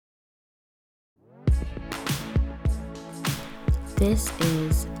This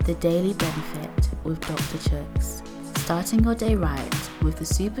is The Daily Benefit with Dr. Chuks, starting your day right with the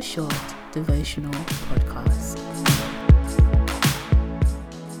super short devotional podcast.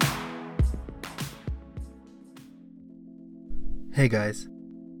 Hey guys,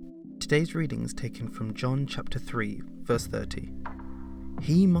 today's reading is taken from John chapter 3, verse 30.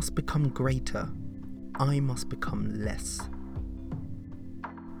 He must become greater, I must become less.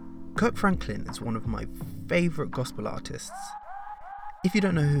 Kirk Franklin is one of my favourite gospel artists. If you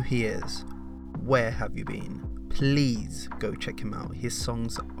don't know who he is, where have you been? Please go check him out. His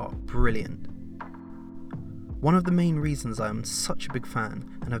songs are brilliant. One of the main reasons I am such a big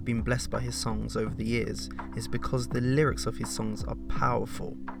fan and have been blessed by his songs over the years is because the lyrics of his songs are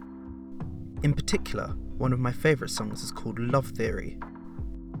powerful. In particular, one of my favourite songs is called Love Theory.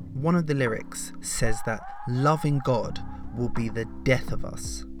 One of the lyrics says that loving God will be the death of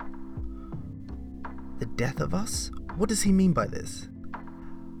us. The death of us? What does he mean by this?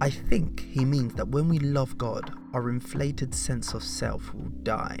 I think he means that when we love God, our inflated sense of self will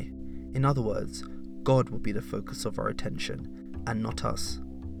die. In other words, God will be the focus of our attention and not us.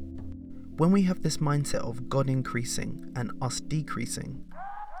 When we have this mindset of God increasing and us decreasing,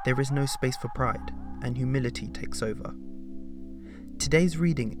 there is no space for pride and humility takes over. Today's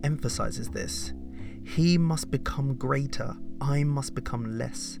reading emphasizes this. He must become greater, I must become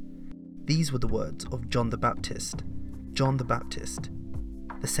less. These were the words of John the Baptist. John the Baptist,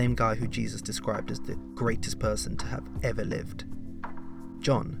 the same guy who Jesus described as the greatest person to have ever lived.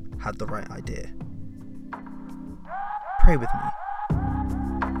 John had the right idea. Pray with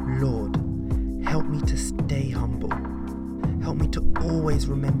me. Lord, help me to stay humble. Help me to always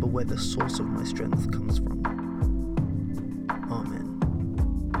remember where the source of my strength comes from.